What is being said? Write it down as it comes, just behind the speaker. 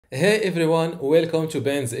Hey everyone, welcome to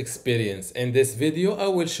Ben's Experience. In this video, I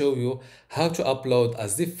will show you how to upload a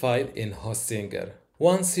zip file in Hostinger.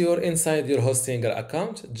 Once you're inside your Hostinger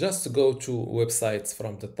account, just go to Websites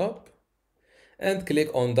from the top and click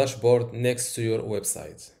on Dashboard next to your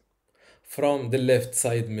website. From the left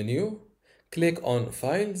side menu, click on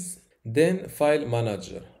Files, then File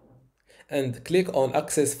Manager, and click on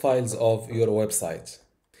Access Files of your website.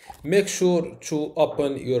 Make sure to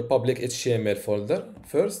open your public HTML folder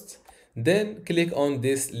first, then click on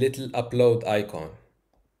this little upload icon.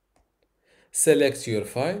 Select your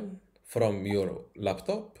file from your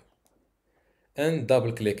laptop and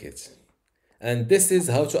double click it. And this is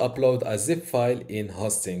how to upload a zip file in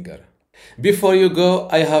Hostinger. Before you go,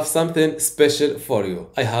 I have something special for you.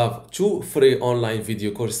 I have two free online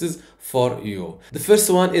video courses for you. The first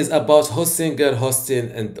one is about Hostinger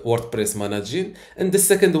hosting and WordPress managing, and the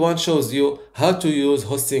second one shows you how to use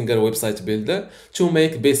Hostinger website builder to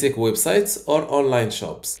make basic websites or online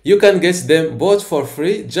shops. You can get them both for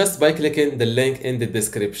free just by clicking the link in the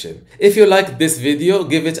description. If you like this video,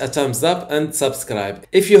 give it a thumbs up and subscribe.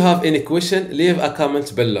 If you have any question, leave a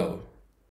comment below.